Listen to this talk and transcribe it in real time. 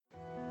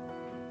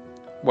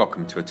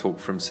Welcome to a talk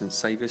from St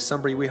Saviour's,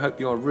 Sunbury. We hope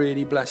you are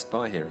really blessed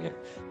by hearing it.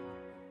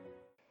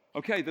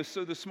 Okay,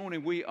 so this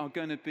morning we are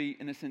going to be,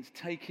 in a sense,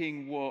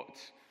 taking what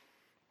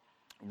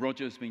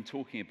Roger's been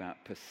talking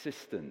about,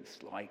 persistence,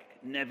 like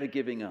never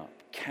giving up,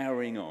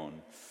 carrying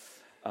on,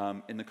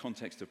 in the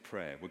context of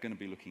prayer. We're going to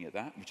be looking at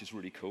that, which is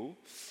really cool.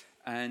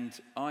 And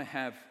I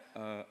have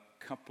a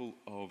couple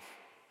of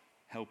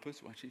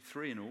helpers, well, actually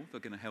 3 in all,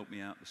 they're going to help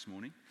me out this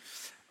morning.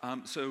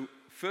 So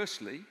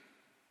firstly,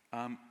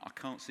 I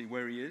can't see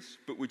where he is,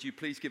 but would you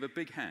please give a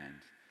big hand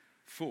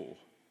for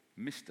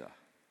Mr.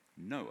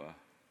 Noah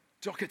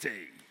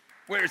Doherty?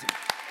 Where is he?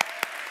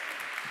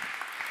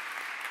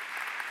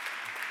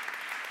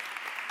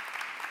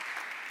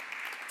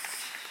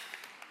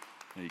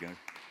 There you go.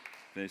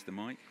 There's the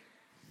mic.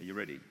 Are you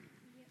ready? Yep.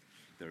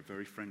 They're a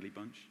very friendly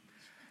bunch.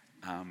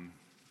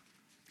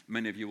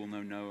 Many of you will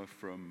know Noah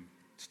from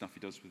stuff he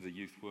does with the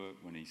youth work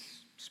when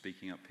he's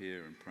speaking up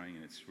here and praying,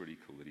 and it's really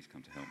cool that he's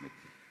come to help me.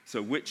 So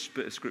which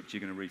bit of scripture are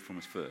you going to read from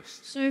us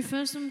first? So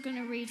first I'm going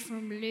to read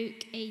from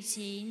Luke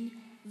 18,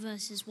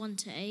 verses 1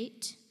 to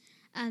 8.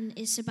 And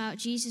it's about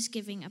Jesus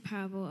giving a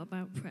parable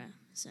about prayer.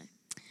 So,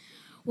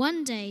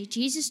 one day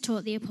Jesus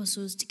taught the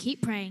apostles to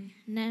keep praying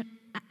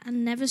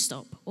and never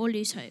stop or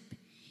lose hope.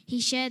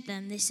 He shared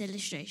them this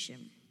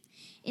illustration.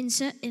 In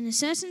a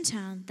certain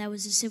town there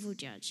was a civil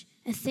judge,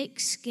 a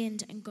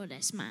thick-skinned and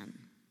godless man,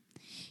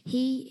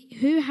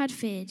 who had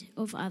feared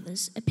of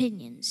others'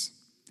 opinions.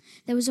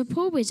 There was a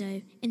poor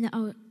widow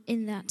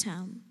in that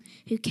town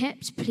who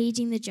kept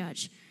pleading the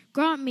judge,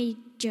 "Grant me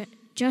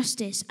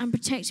justice and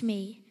protect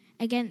me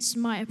against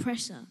my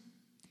oppressor."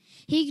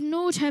 He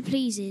ignored her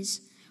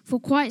pleas for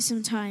quite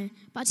some time,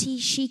 but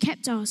she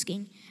kept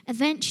asking.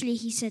 Eventually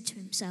he said to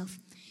himself,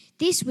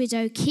 "This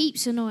widow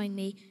keeps annoying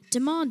me,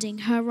 demanding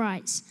her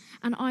rights,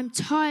 and I'm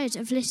tired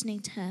of listening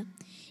to her.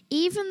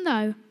 Even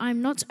though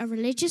I'm not a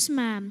religious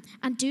man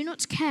and do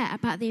not care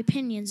about the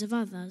opinions of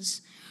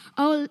others,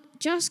 I'll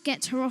just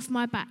get her off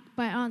my back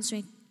by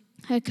answering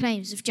her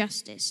claims of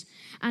justice,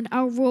 and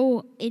I'll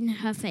rule in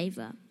her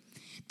favor.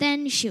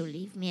 Then she'll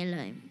leave me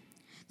alone."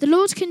 The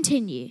Lord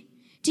continued,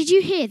 "Did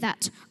you hear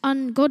that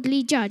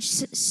ungodly judge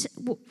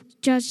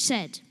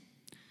said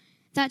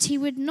that he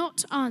would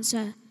not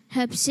answer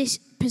her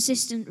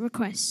persistent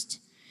request?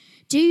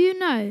 Do you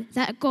know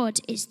that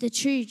God is the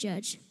true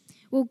judge,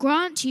 will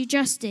grant you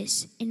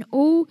justice in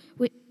all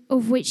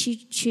of which you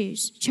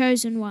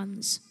chosen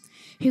ones,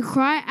 who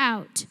cry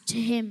out to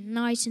him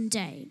night and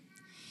day?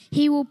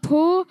 He will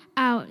pour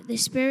out the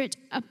Spirit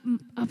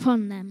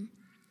upon them.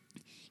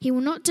 He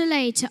will not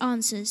delay to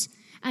answers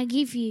and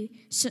give you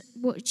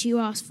what you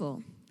ask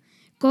for.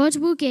 God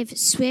will give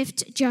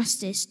swift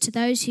justice to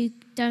those who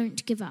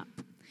don't give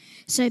up.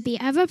 So be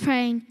ever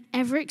praying,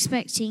 ever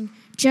expecting,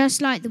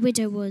 just like the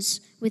widow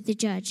was with the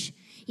judge.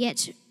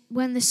 Yet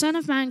when the Son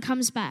of Man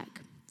comes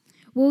back,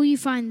 will you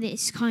find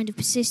this kind of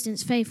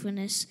persistence,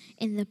 faithfulness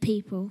in the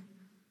people?"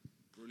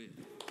 Brilliant.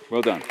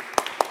 Well done.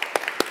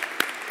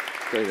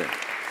 Stay there.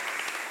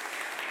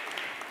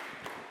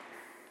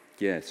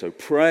 Yeah, so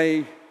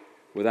pray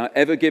without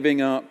ever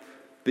giving up,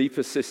 be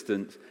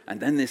persistent, and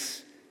then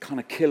this kind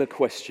of killer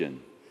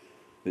question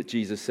that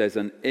Jesus says,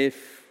 "And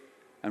if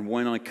and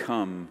when I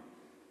come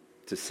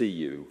to see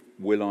you,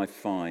 will I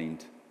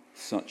find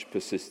such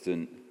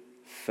persistent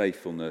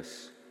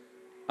faithfulness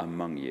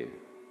among you?"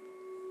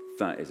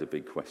 That is a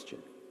big question.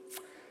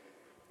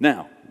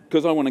 Now,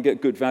 because I want to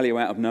get good value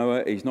out of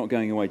Noah, he's not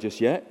going away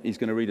just yet. He's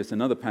going to read us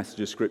another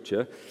passage of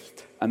scripture,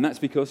 and that's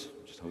because,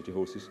 just hold your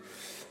horses,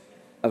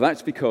 I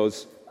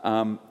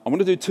want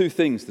to do 2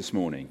 things this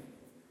morning.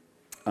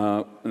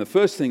 And the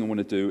first thing I want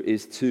to do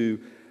is to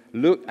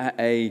look at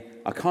a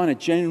kind of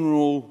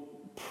general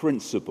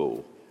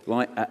principle,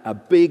 like a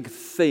big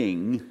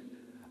thing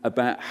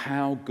about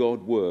how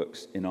God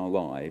works in our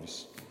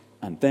lives,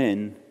 and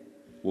then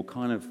we'll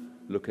kind of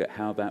look at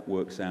how that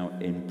works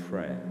out in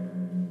prayer.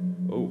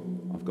 Oh,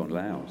 I've gone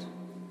loud.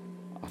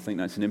 I think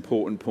that's an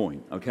important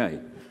point. Okay.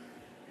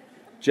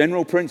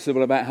 General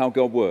principle about how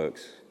God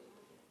works,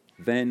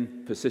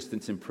 then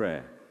persistence in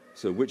prayer.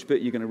 So which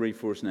bit are you going to read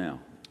for us now?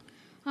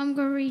 I'm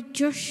going to read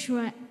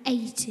Joshua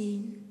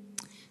 18.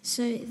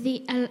 So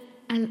the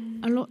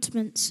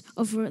allotments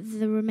of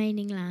the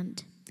remaining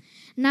land.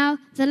 Now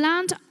the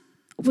land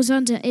was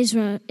under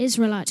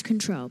Israelite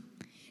control.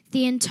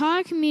 The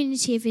entire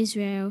community of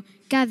Israel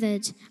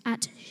gathered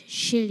at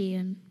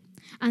Shiloh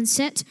and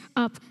set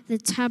up the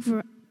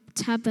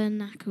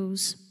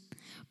tabernacles.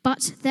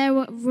 But there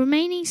were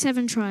remaining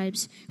 7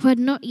 tribes who had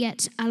not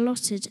yet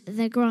allotted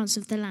their grants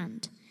of the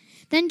land.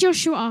 Then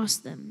Joshua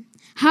asked them,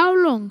 "How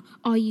long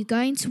are you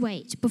going to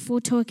wait before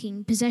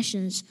taking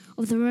possessions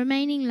of the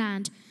remaining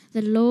land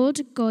the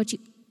Lord God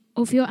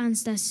of your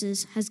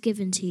ancestors has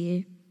given to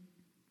you?"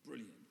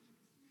 Brilliant.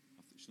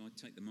 Shall I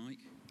take the mic?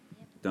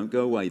 Yep. Don't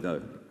go away,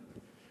 though.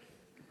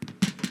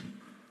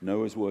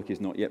 Noah's work is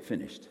not yet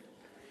finished.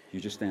 You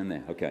just stand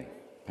there. Okay,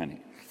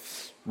 panic.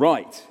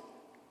 Right.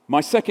 My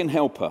second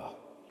helper,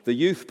 the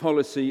youth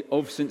policy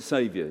of St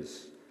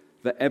Saviour's,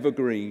 the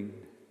evergreen,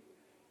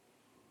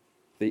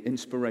 the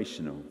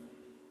inspirational,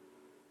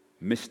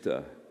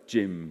 Mr.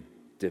 Jim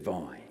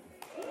Devine.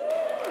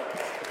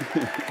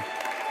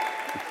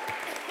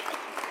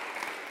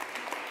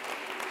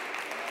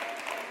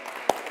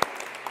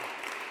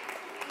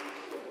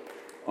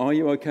 Are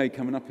you okay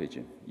coming up here,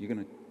 Jim? You're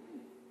going to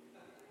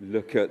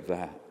look at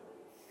that.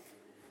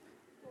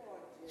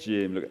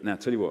 Jim, look at, now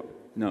tell you what,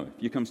 no,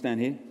 you come stand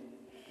here.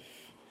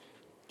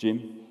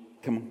 Jim,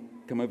 come on,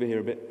 come over here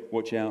a bit.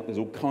 Watch out, there's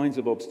all kinds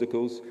of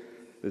obstacles.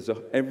 There's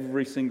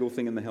every single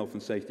thing in the health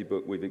and safety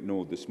book we've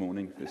ignored this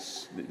morning,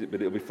 but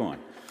it'll be fine.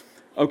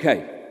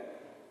 Okay,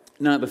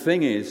 now the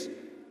thing is,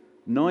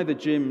 neither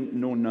Jim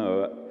nor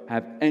Noah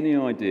have any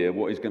idea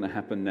what is going to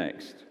happen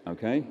next,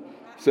 okay?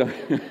 So,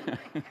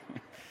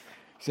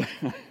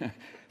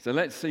 so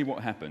let's see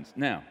what happens.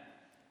 Now,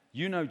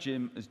 you know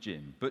Jim as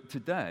Jim, but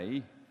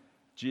today,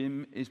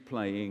 Jim is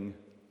playing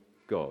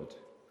God,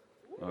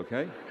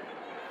 okay?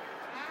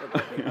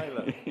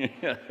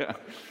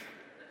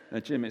 Now,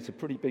 Jim, it's a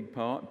pretty big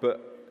part,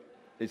 but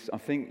I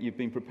think you've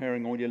been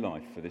preparing all your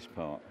life for this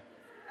part.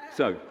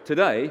 So,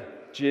 today,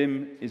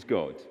 Jim is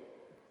God.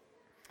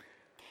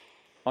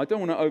 I don't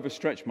want to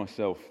overstretch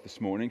myself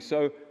this morning,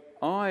 so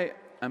I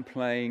am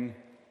playing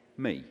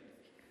me.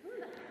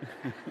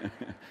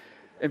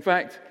 In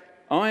fact,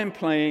 I am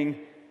playing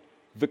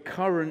the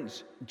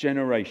current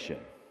generation.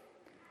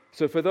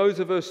 So for those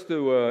of us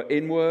who are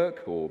in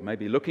work or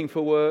maybe looking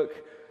for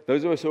work,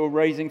 those of us who are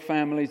raising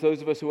families,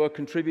 those of us who are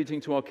contributing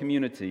to our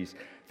communities,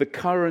 the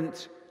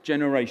current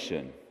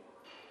generation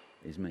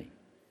is me.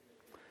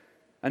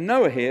 And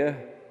Noah here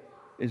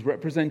is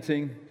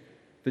representing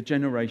the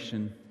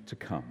generation to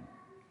come.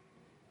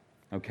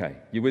 Okay,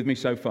 you with me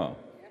so far?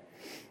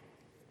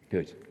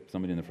 Good.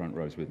 Somebody in the front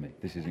row is with me.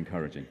 This is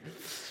encouraging.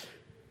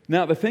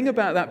 Now, the thing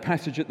about that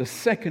passage, the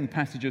second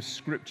passage of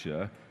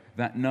Scripture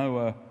that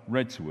Noah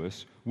read to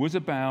us, was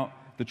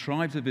about the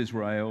tribes of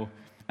Israel,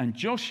 and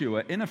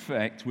Joshua, in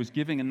effect, was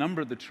giving a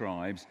number of the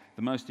tribes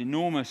the most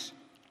enormous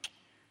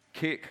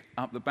kick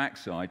up the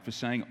backside for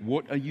saying,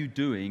 what are you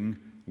doing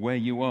where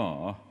you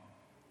are?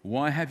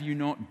 Why have you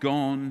not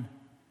gone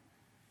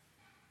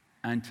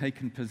and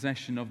taken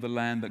possession of the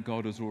land that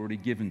God has already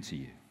given to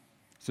you?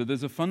 So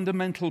there's a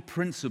fundamental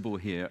principle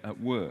here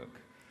at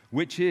work,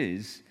 which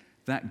is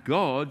that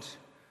God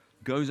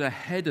goes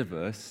ahead of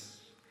us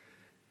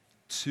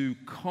to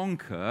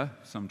conquer,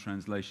 some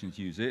translations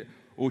use it,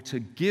 or to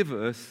give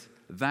us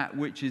that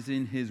which is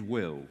in his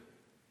will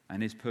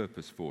and his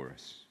purpose for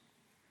us.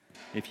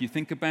 If you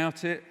think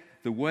about it,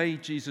 the way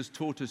Jesus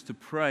taught us to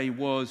pray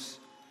was,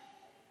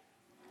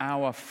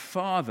 our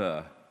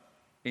Father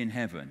in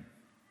heaven,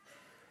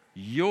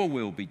 your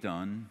will be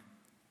done,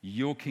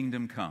 your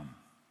kingdom come.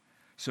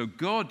 So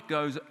God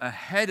goes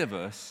ahead of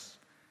us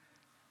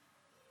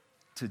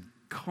to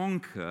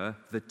conquer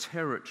the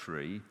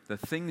territory, the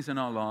things in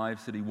our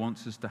lives that he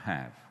wants us to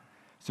have.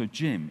 So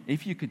Jim,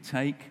 if you could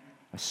take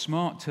a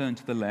smart turn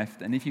to the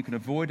left, and if you can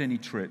avoid any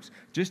trips,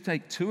 just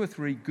take 2 or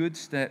 3 good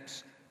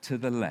steps to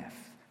the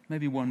left.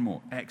 Maybe one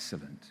more.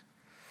 Excellent.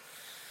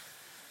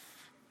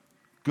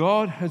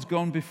 God has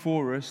gone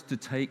before us to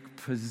take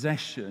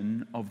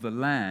possession of the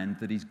land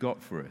that he's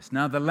got for us.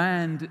 Now, the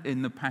land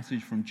in the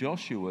passage from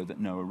Joshua that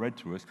Noah read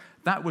to us,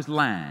 that was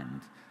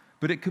land.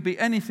 But it could be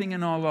anything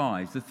in our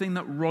lives, the thing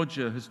that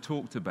Roger has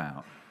talked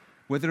about,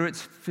 whether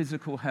it's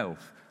physical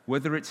health,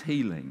 whether it's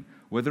healing,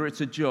 whether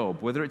it's a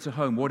job, whether it's a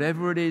home,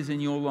 whatever it is in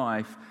your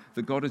life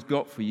that God has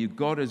got for you,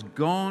 God has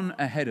gone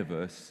ahead of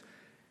us,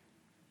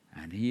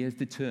 and he has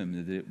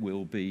determined that it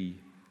will be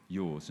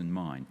yours and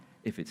mine,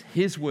 if it's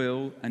his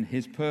will and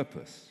his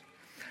purpose.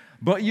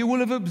 But you will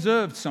have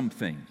observed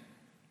something.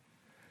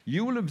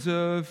 You will have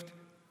observed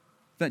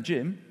that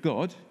Jim,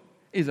 God,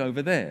 is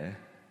over there,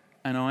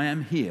 and I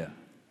am here,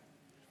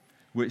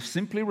 which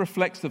simply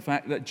reflects the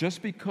fact that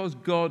just because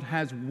God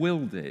has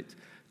willed it,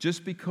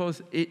 just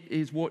because it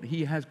is what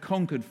he has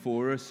conquered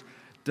for us,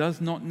 does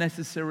not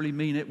necessarily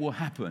mean it will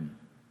happen.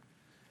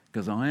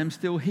 Because I am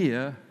still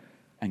here,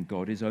 and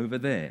God is over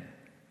there.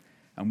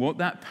 And what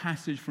that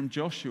passage from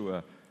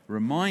Joshua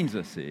reminds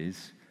us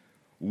is,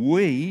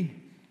 we,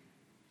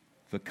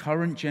 the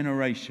current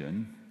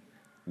generation,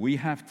 we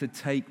have to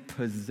take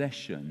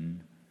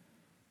possession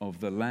of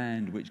the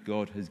land which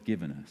God has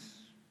given us.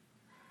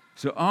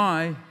 So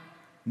I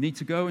need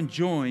to go and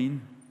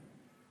join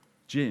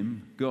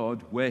Jim,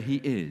 God, where he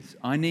is.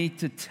 I need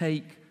to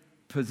take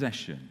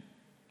possession.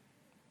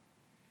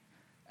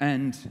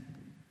 And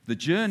the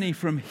journey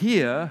from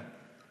here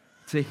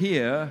to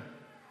here,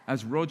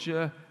 as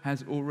Roger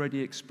has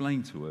already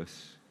explained to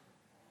us,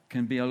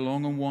 can be a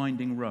long and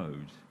winding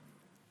road,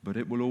 but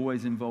it will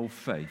always involve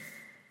faith,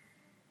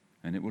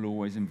 and it will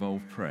always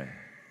involve prayer.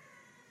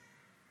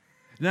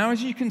 Now,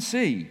 as you can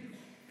see,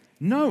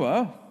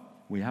 Noah,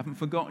 we haven't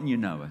forgotten you,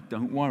 Noah,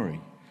 don't worry.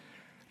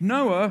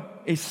 Noah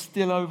is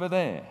still over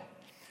there.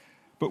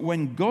 But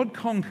when God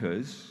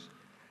conquers,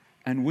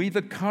 and we,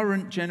 the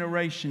current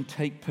generation,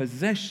 take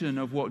possession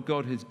of what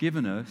God has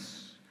given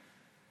us,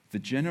 the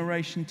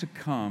generation to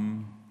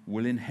come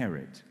will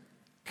inherit.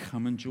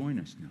 Come and join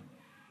us, Noah.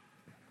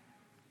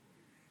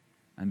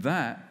 And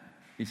that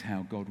is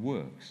how God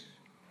works.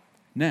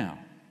 Now,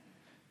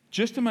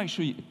 just to make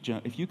sure,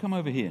 if you come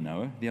over here,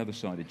 Noah, the other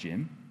side of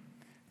Jim,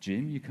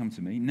 you come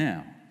to me.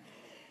 Now,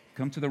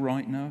 come to the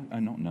right,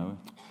 Noah. Not Noah.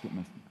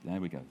 There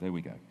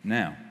we go.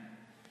 Now,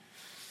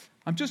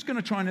 I'm just going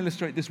to try and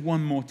illustrate this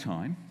one more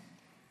time.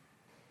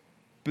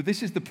 But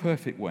this is the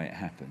perfect way it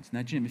happens.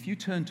 Now, Jim, if you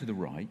turn to the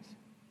right,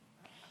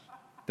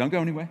 don't go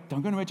anywhere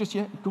just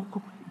yet.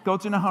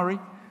 God's in a hurry.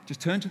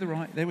 Just turn to the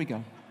right. There we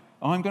go.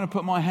 I'm going to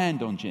put my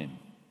hand on Jim.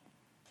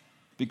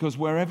 Because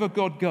wherever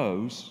God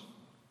goes,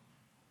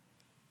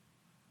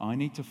 I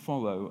need to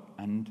follow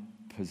and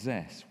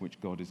possess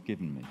which God has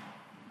given me.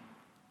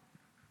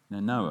 Now,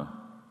 Noah,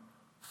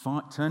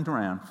 turn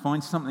around,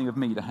 find something of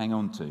me to hang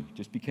on to.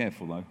 Just be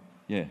careful, though.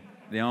 Yeah,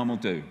 the arm will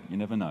do. You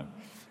never know.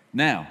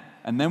 Now,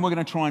 and then we're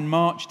going to try and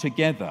march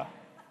together,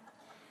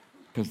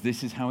 because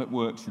this is how it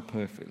works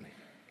perfectly.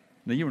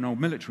 Now, you're an old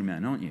military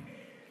man, aren't you?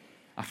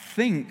 I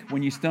think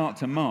when you start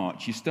to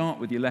march, you start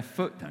with your left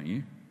foot, don't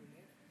you?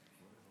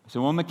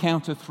 So on the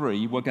count of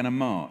 3, we're going to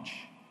march.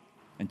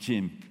 And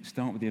Jim,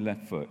 start with your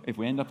left foot. If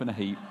we end up in a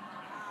heap,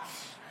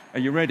 are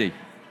you ready?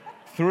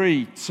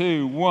 3,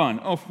 2, 1,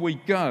 off we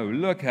go.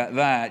 Look at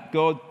that.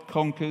 God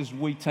conquers,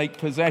 we take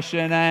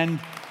possession, and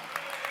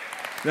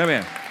there we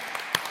are.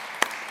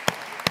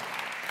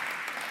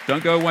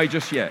 Don't go away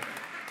just yet.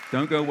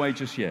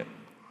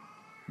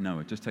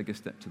 Noah, just take a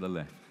step to the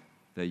left.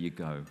 There you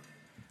go.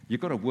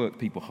 You've got to work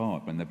people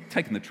hard when they're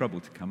taking the trouble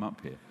to come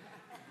up here.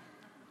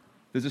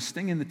 There's a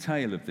sting in the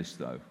tail of this,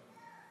 though,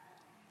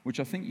 which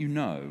I think you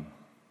know,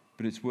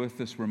 but it's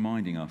worth us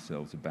reminding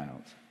ourselves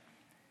about.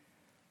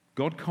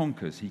 God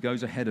conquers. He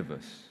goes ahead of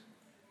us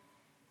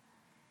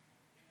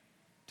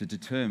to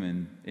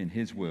determine in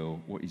His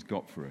will what He's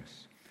got for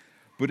us.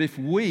 But if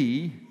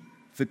we,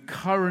 the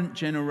current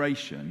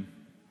generation,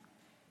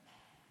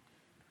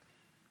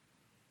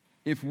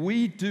 if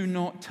we do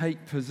not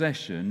take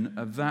possession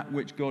of that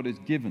which God has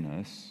given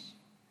us,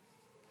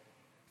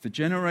 the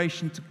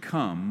generation to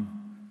come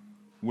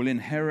will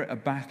inherit a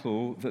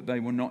battle that they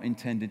were not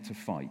intended to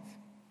fight.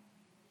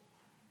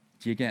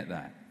 Do you get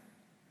that?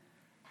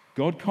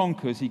 God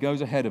conquers, He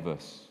goes ahead of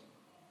us.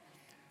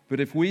 But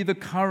if we, the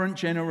current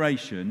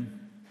generation,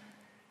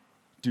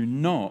 do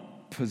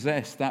not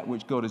possess that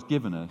which God has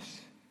given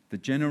us, the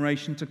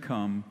generation to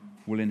come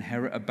will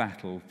inherit a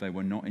battle they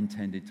were not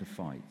intended to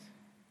fight.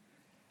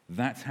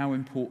 That's how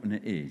important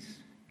it is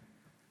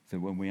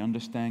that when we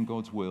understand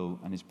God's will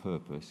and His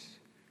purpose,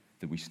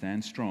 that we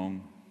stand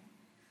strong,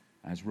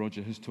 as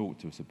Roger has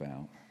talked to us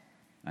about,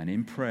 and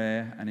in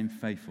prayer and in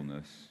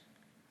faithfulness,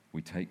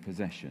 we take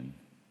possession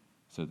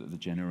so that the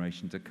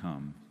generation to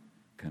come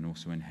can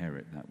also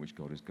inherit that which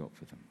God has got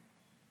for them.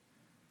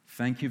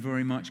 Thank you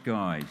very much,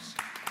 guys.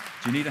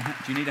 Do you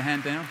need a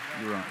hand down?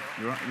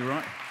 You're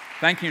right.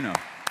 Thank you, Noah.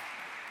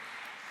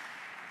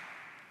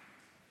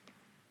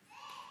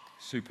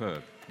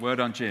 Superb. Well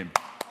done, Jim.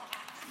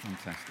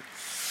 Fantastic.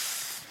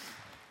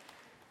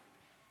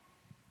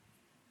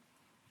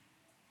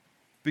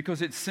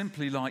 Because it's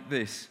simply like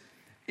this.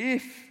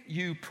 If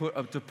you put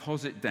a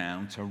deposit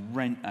down to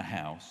rent a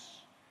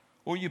house,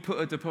 or you put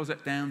a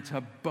deposit down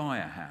to buy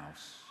a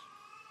house,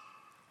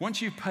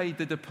 once you've paid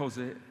the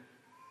deposit,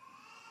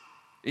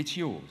 it's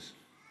yours.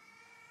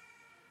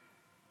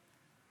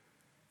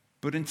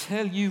 But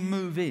until you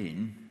move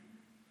in,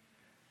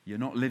 you're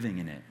not living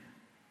in it.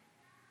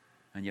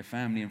 And your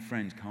family and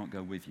friends can't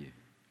go with you.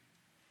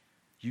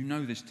 You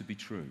know this to be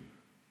true.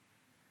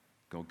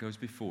 God goes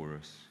before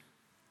us,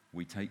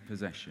 we take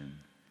possession,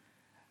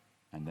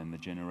 and then the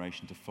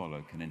generation to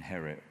follow can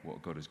inherit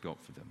what God has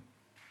got for them.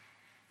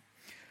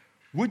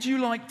 Would you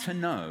like to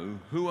know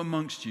who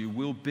amongst you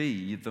will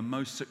be the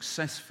most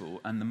successful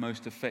and the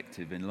most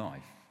effective in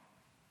life?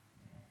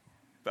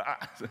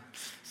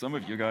 Some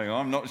of you are going,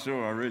 I'm not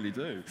sure I really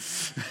do.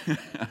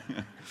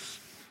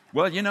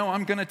 Well,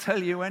 I'm going to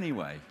tell you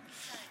anyway.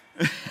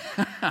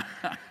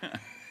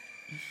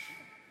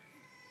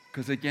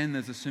 Because again,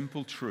 there's a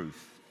simple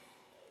truth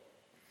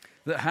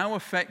that how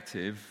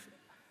effective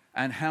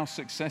and how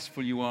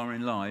successful you are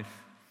in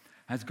life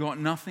has got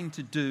nothing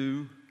to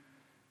do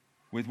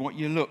with what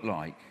you look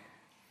like.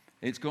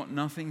 It's got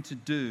nothing to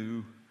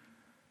do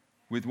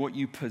with what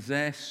you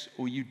possess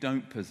or you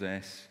don't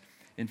possess.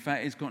 In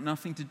fact, it's got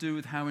nothing to do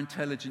with how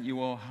intelligent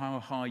you are, how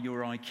high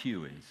your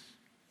IQ is.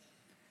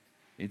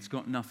 It's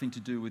got nothing to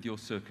do with your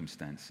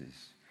circumstances.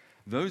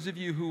 Those of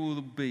you who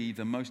will be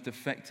the most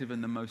effective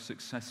and the most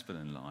successful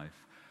in life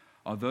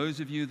are those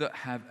of you that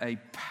have a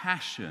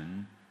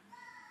passion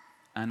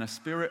and a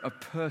spirit of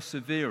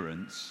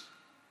perseverance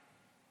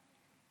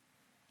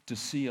to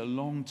see a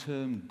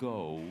long-term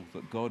goal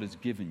that God has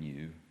given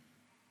you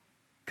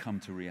come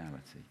to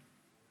reality.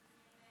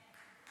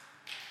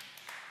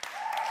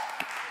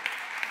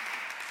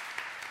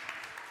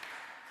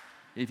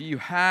 If you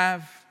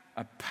have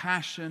a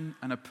passion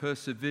and a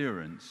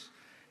perseverance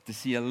to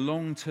see a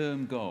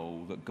long-term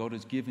goal that God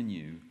has given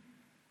you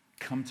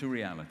come to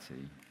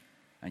reality,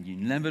 and you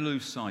never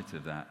lose sight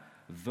of that,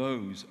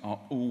 those are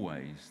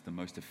always the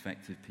most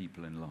effective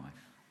people in life.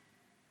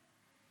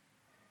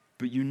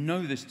 But you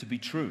know this to be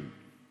true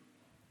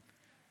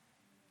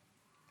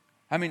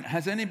I mean,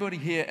 has anybody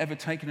here ever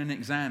taken an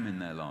exam in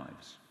their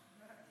lives?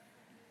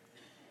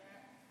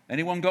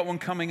 Anyone got one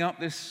coming up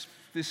this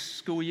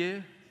school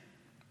year?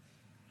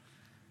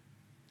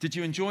 Did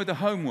you enjoy the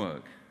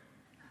homework?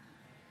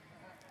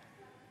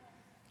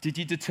 Did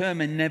you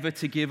determine never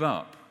to give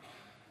up,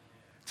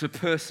 to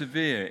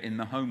persevere in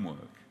the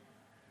homework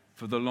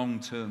for the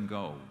long-term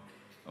goal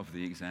of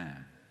the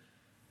exam?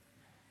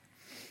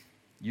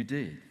 You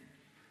did.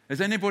 Has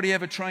anybody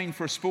ever trained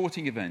for a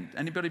sporting event?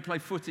 Anybody play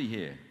footy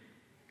here?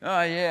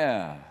 Oh,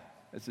 yeah.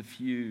 There's a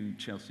few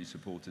Chelsea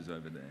supporters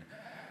over there.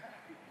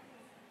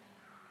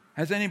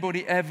 Has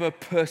anybody ever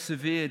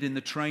persevered in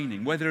the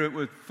training, whether it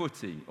was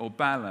footy or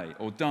ballet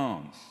or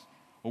dance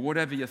or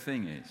whatever your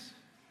thing is?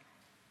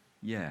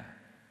 Yeah.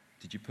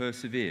 Did you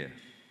persevere?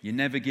 You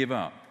never give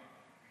up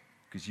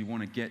because you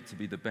want to get to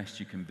be the best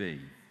you can be.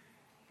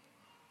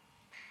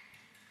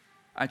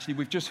 Actually,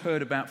 we've just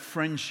heard about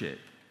friendship.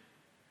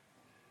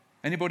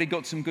 Anybody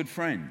got some good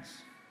friends?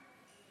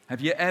 Have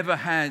you ever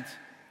had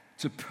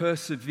to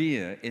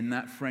persevere in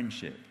that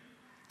friendship,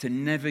 to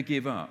never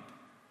give up,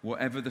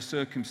 whatever the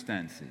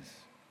circumstances,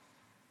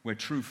 where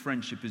true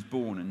friendship is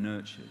born and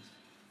nurtured,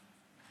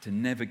 to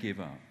never give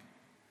up?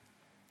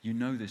 You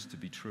know this to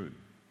be true.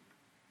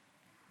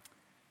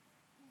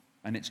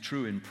 And it's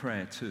true in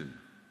prayer too.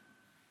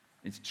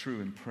 It's true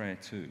in prayer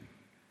too.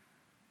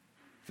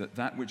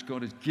 That which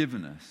God has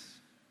given us,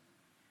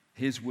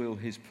 His will,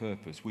 His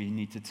purpose, we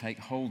need to take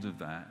hold of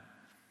that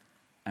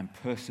and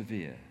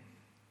persevere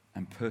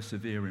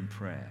in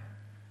prayer.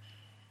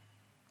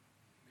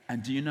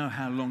 And do you know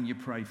how long you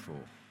pray for?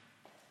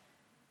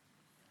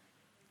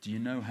 Do you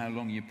know how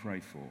long you pray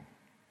for?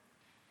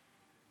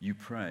 You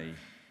pray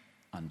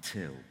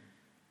until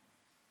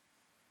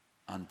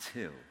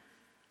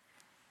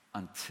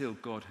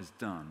God has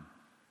done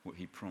what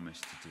He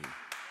promised to do.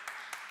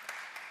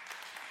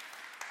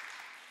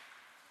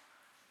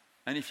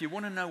 And if you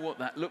want to know what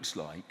that looks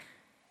like,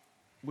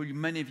 well,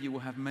 many of you will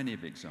have many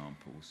of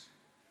examples.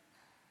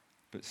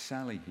 But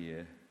Sally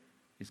here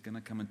is going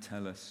to come and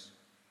tell us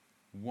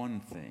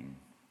one thing,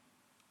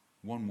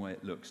 one way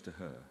it looks to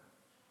her.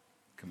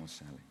 Come on,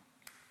 Sally.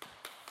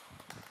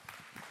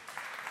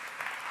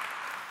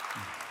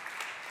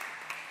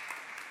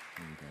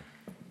 There you go.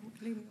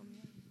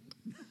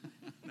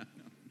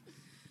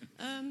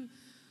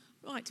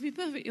 Right, to be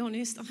perfectly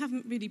honest, I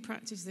haven't really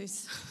practiced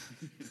this.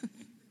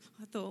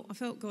 I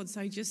felt God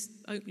say, just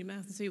open your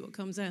mouth and see what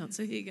comes out.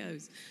 So here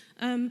goes.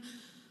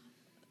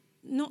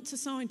 Not to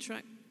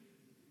sidetrack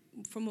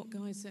from what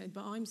Guy said,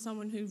 but I'm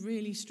someone who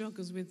really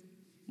struggles with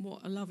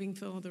what a loving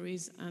father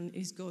is, and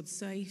is God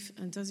safe,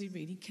 and does He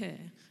really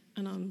care?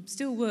 And I'm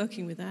still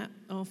working with that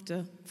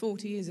after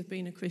 40 years of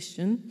being a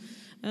Christian.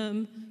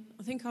 I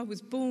think I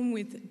was born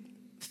with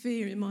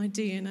fear in my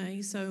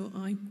DNA, so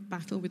I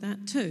battle with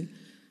that too.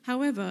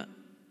 However,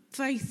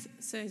 faith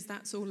says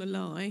that's all a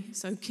lie,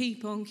 so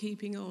keep on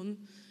keeping on,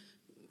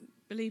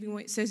 believing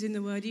what it says in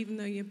the Word, even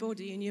though your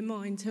body and your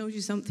mind tells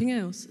you something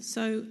else.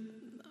 So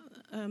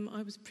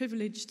I was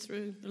privileged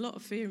through a lot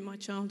of fear in my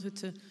childhood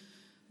to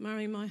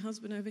marry my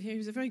husband over here.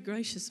 He's a very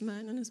gracious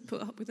man and has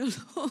put up with a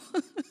lot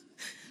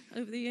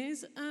over the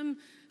years.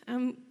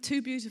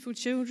 2 beautiful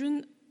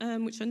children,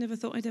 which I never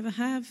thought I'd ever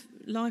have.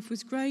 Life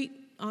was great.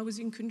 I was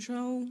in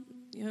control.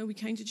 You know, we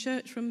came to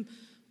church from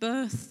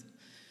birth.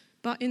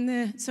 But in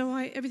there, so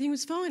everything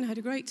was fine. I had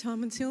a great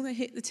time until they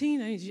hit the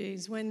teenage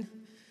years, when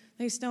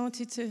they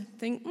started to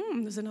think,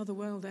 there's another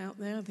world out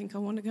there. I think I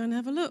want to go and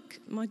have a look.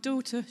 My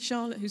daughter,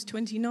 Charlotte, who's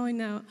 29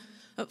 now,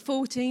 at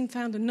 14,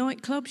 found a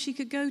nightclub she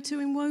could go to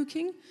in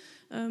Woking,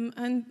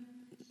 and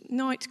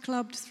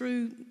nightclubbed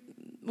through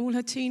all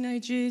her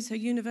teenage years, her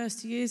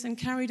university years, and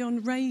carried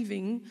on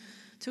raving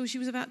till she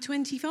was about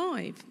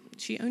 25.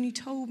 She only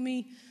told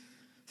me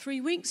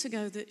 3 weeks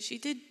ago that she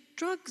did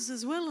drugs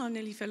as well. I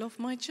nearly fell off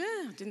my chair.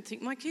 I didn't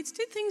think my kids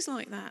did things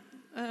like that.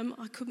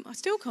 I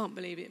still can't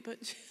believe it, but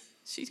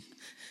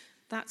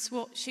that's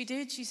what she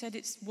did. She said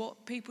it's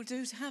what people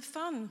do to have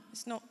fun.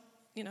 It's not,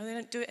 they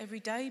don't do it every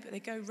day, but they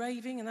go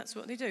raving, and that's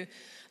what they do.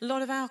 A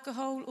lot of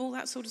alcohol, all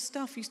that sort of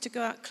stuff. Used to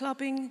go out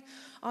clubbing.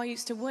 I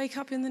used to wake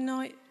up in the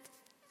night,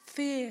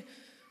 fear,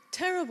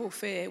 terrible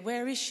fear.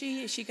 Where is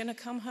she? Is she going to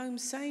come home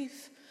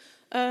safe?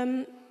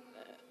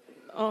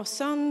 Our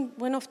son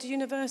went off to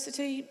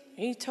university.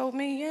 He told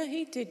me, yeah,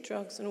 he did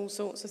drugs and all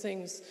sorts of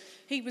things.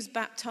 He was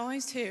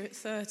baptised here at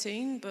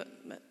 13, but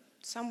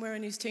somewhere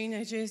in his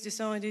teenage years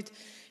decided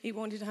he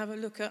wanted to have a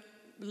look at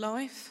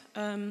life.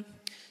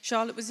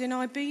 Charlotte was in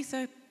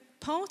Ibiza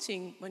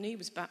partying when he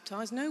was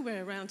baptised,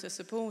 nowhere around to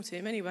support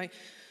him. Anyway,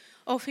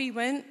 off he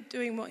went,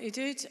 doing what he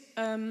did.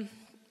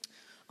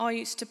 I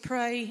used to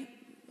pray.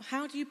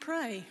 How do you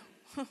pray?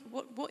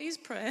 What is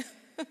prayer?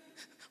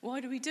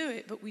 Why do we do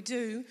it? But we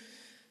do.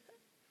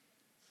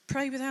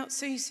 Pray without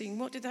ceasing.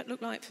 What did that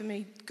look like for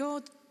me?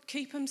 God,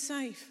 keep them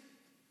safe.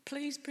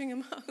 Please bring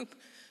them home.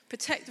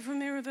 Protect them from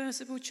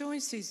irreversible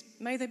choices.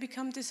 May they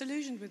become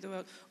disillusioned with the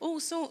world. All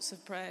sorts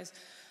of prayers.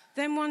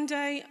 Then one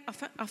day,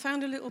 I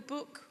found a little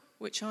book,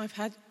 which I've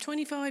had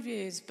 25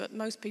 years, but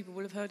most people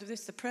will have heard of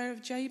this, The Prayer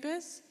of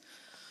Jabez.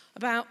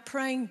 about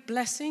praying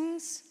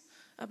blessings,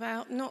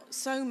 about not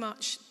so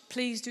much,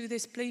 please do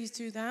this, please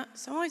do that.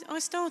 So I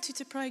started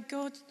to pray,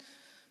 God,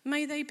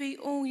 may they be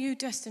all you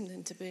destined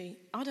them to be.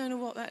 I don't know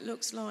what that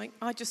looks like.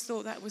 I just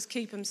thought that was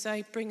keep them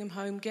safe, bring them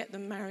home, get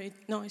them married,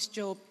 nice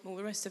job, all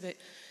the rest of it.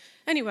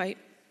 Anyway,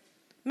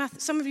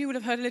 some of you would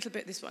have heard a little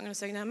bit this, what I'm going to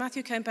say now.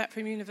 Matthew came back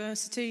from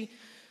university.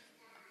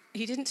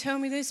 He didn't tell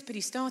me this, but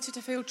he started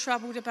to feel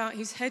troubled about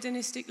his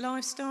hedonistic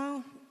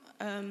lifestyle.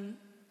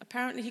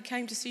 Apparently he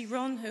came to see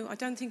Ron, who I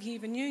don't think he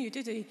even knew you,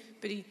 did he?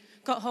 But he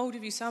got hold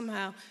of you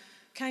somehow.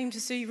 Came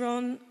to see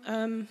Ron.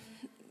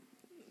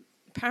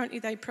 Apparently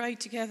they prayed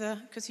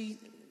together because he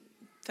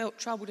felt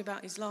troubled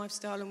about his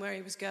lifestyle and where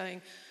he was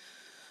going.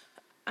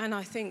 And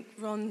I think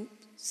Ron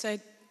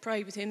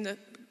prayed with him that,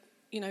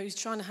 he's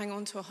trying to hang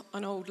on to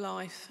an old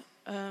life.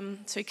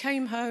 So he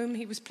came home.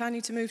 He was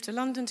planning to move to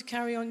London to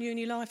carry on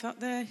uni life up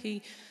there.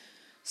 He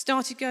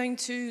started going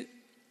to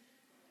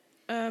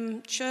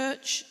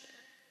church.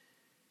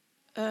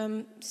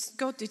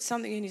 God did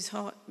something in his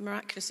heart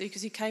miraculously,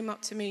 because he came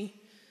up to me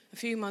a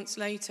few months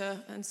later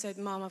and said,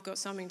 Mum, I've got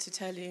something to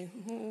tell you.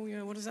 Oh,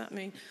 yeah, what does that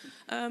mean?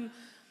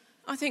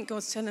 I think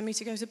God's telling me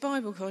to go to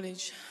Bible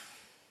college.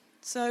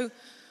 So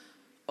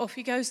off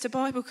he goes to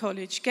Bible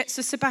college, gets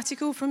a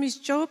sabbatical from his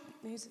job.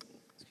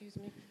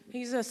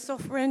 He's a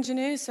software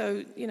engineer,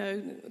 so,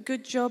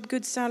 good job,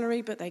 good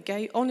salary, but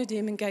they honoured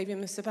him and gave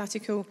him a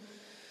sabbatical.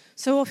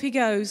 So off he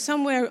goes.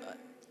 Somewhere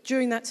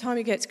during that time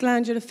he gets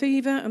glandular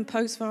fever and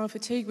post-viral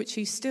fatigue, which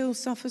he still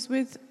suffers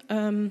with.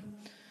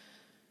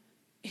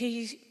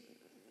 He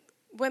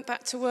went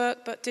back to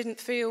work but didn't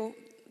feel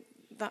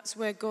that's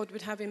where God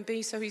would have him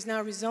be, so he's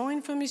now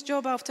resigned from his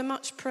job after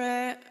much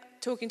prayer,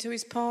 talking to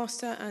his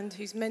pastor and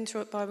his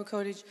mentor at Bible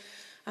college,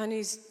 and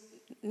he's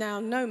now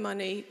no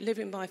money,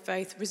 living by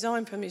faith,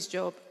 resigned from his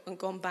job and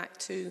gone back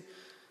to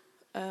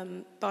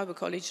Bible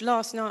college.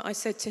 Last night I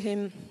said to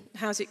him,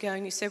 how's it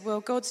going? He said, well,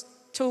 God's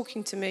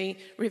talking to me,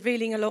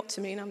 revealing a lot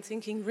to me, and I'm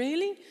thinking,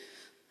 really?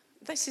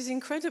 This is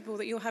incredible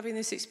that you're having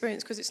this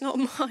experience, because it's not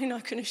mine, I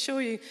can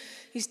assure you.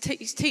 He's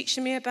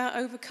teaching me about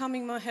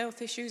overcoming my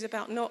health issues,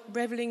 about not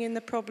reveling in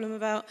the problem,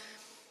 about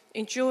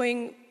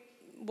enjoying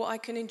what I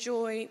can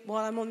enjoy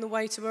while I'm on the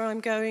way to where I'm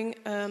going.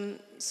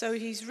 So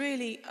he's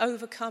really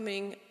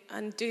overcoming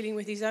and dealing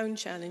with his own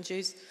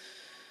challenges.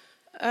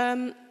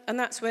 And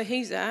that's where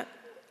he's at.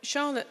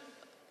 Charlotte,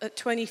 at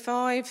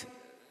 25,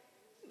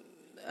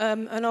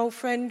 an old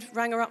friend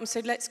rang her up and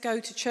said, let's go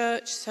to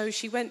church. So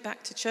she went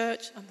back to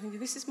church. I'm thinking,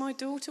 this is my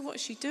daughter, what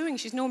is she doing?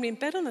 She's normally in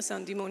bed on a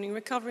Sunday morning,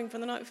 recovering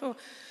from the night before.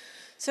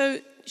 So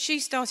she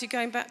started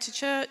going back to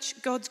church.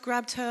 God's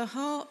grabbed her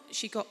heart.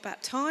 She got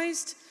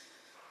baptized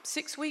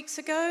 6 weeks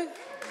ago.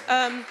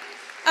 And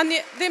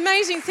the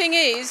amazing thing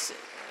is,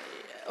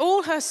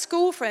 all her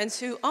school friends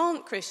who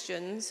aren't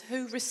Christians,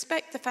 who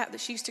respect the fact that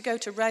she used to go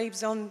to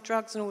raves on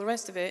drugs and all the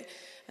rest of it,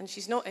 and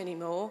she's not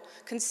anymore,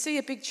 can see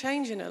a big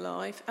change in her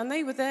life. And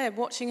they were there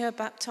watching her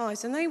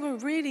baptized, and they were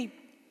really,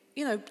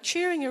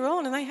 cheering her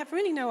on, and they have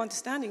really no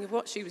understanding of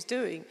what she was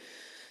doing.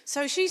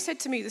 So she said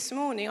to me this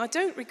morning, I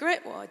don't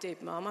regret what I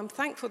did, Mum. I'm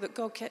thankful that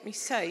God kept me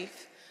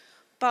safe,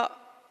 but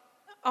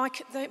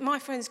my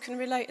friends can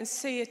relate and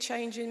see a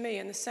change in me,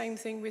 and the same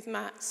thing with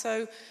Matt.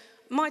 So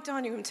my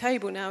dining room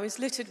table now is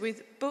littered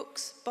with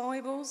books,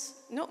 Bibles,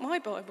 not my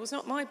Bibles,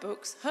 not my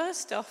books, her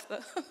stuff.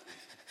 That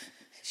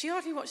she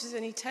hardly watches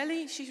any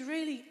telly.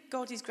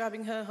 God is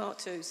grabbing her heart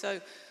too. So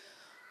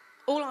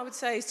all I would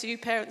say is to you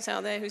parents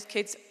out there whose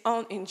kids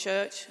aren't in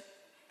church,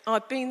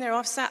 I've been there,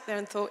 I've sat there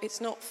and thought, it's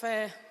not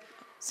fair.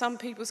 Some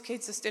people's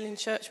kids are still in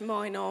church,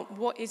 mine aren't.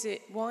 What is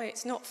it? Why?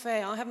 It's not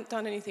fair. I haven't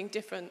done anything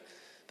different.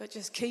 But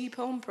just keep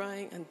on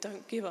praying and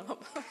don't give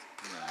up. Yeah,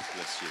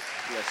 bless you.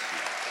 Bless you.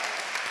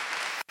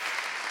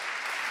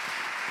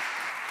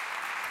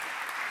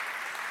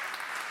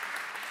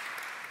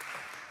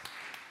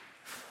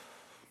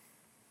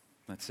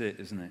 That's it,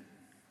 isn't it?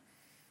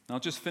 I'll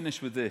just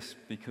finish with this,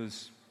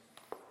 because,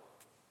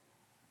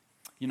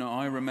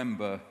 I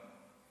remember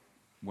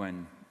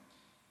when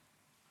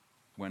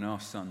our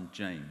son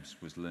James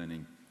was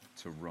learning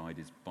to ride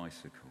his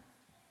bicycle.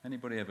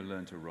 Anybody ever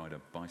learn to ride a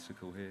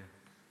bicycle here?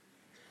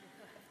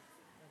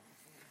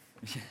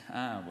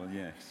 Well,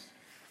 yes.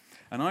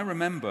 And I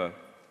remember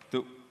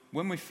that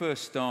when we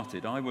first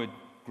started, I would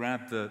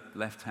grab the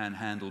left-hand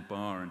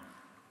handlebar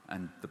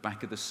and the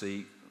back of the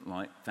seat,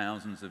 like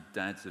thousands of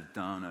dads have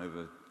done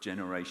over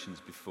generations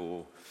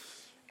before.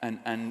 And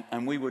I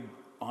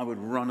would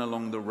run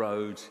along the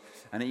road,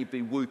 and he'd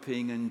be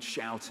whooping and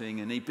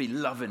shouting, and he'd be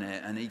loving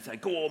it, and he'd say,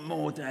 go on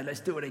more, Dad, let's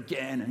do it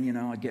again. And,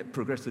 I'd get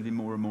progressively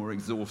more and more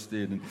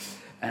exhausted,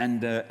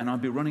 and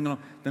I'd be running along.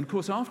 Then, of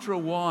course, after a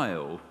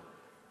while,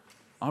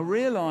 I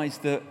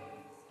realized that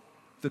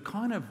the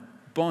kind of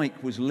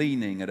bike was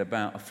leaning at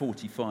about a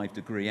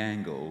 45-degree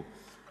angle,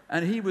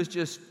 and he was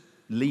just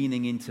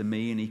leaning into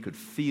me, and he could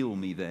feel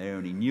me there,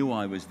 and he knew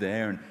I was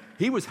there, and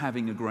he was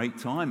having a great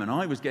time, and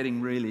I was getting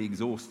really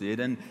exhausted,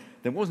 and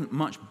there wasn't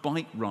much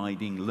bike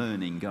riding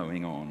learning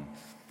going on.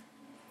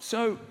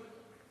 So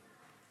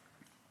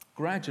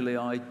gradually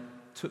I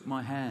took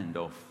my hand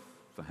off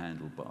a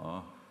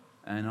handlebar,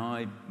 and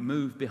I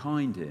moved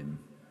behind him,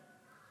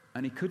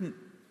 and he couldn't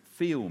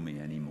feel me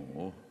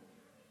anymore.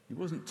 He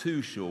wasn't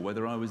too sure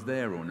whether I was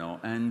there or not,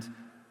 and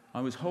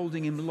I was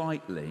holding him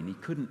lightly, and he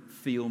couldn't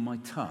feel my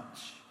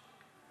touch.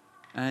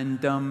 And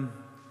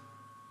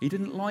he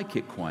didn't like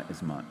it quite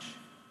as much.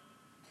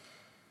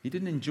 He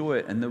didn't enjoy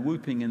it, and the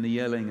whooping and the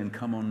yelling and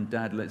 "come on,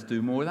 Dad, let's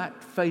do more,"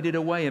 that faded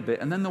away a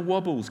bit. And then the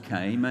wobbles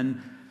came,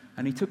 and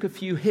he took a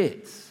few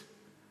hits.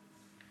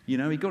 You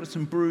know, he got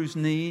some bruised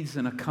knees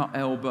and a cut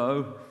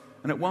elbow,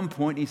 and at one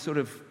point he sort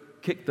of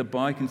kicked the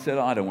bike and said,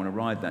 "I don't want to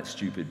ride that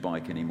stupid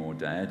bike anymore,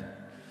 Dad."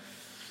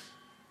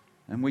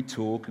 And we'd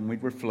talk and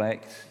we'd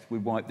reflect,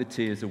 we'd wipe the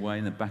tears away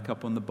and then back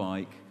up on the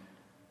bike,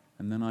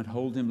 and then I'd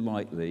hold him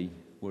lightly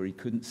where he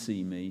couldn't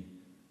see me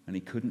and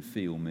he couldn't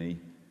feel me.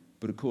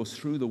 But of course,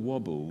 through the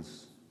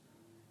wobbles,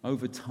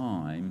 over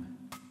time,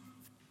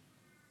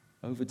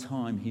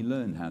 he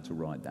learned how to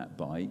ride that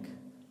bike,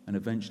 and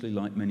eventually,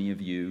 like many of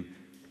you,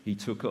 he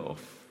took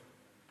off.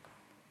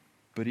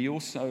 But he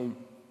also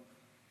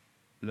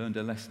learned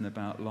a lesson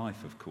about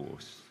life, of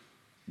course,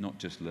 not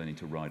just learning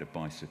to ride a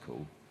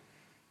bicycle,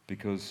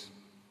 because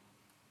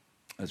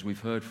as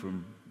we've heard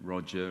from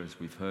Roger, as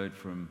we've heard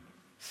from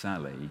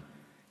Sally,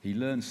 he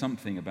learned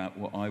something about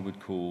what I would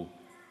call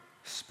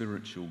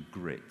spiritual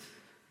grit.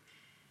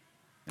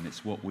 And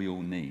it's what we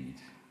all need.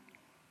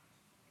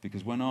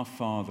 Because when our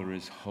Father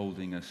is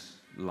holding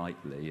us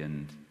lightly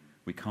and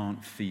we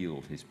can't feel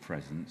his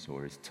presence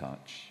or his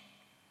touch,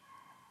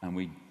 and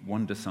we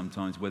wonder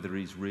sometimes whether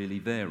he's really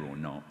there or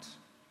not,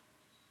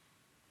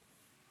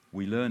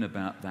 we learn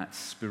about that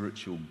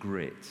spiritual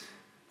grit,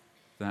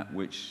 that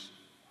which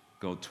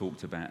God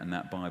talked about in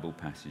that Bible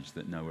passage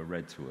that Noah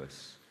read to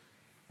us,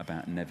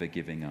 about never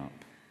giving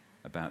up,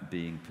 about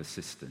being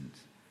persistent.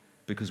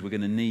 Because we're going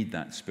to need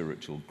that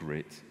spiritual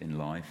grit in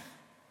life.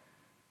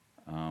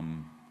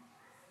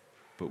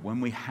 But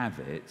when we have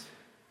it,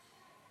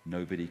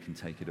 nobody can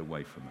take it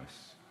away from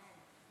us.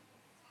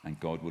 And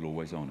God will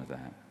always honor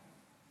that.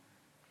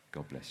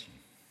 God bless you.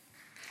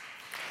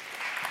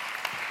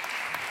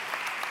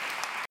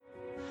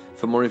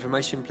 For more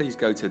information, please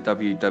go to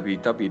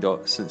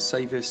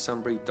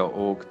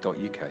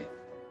www.stsavioursunbury.org.uk.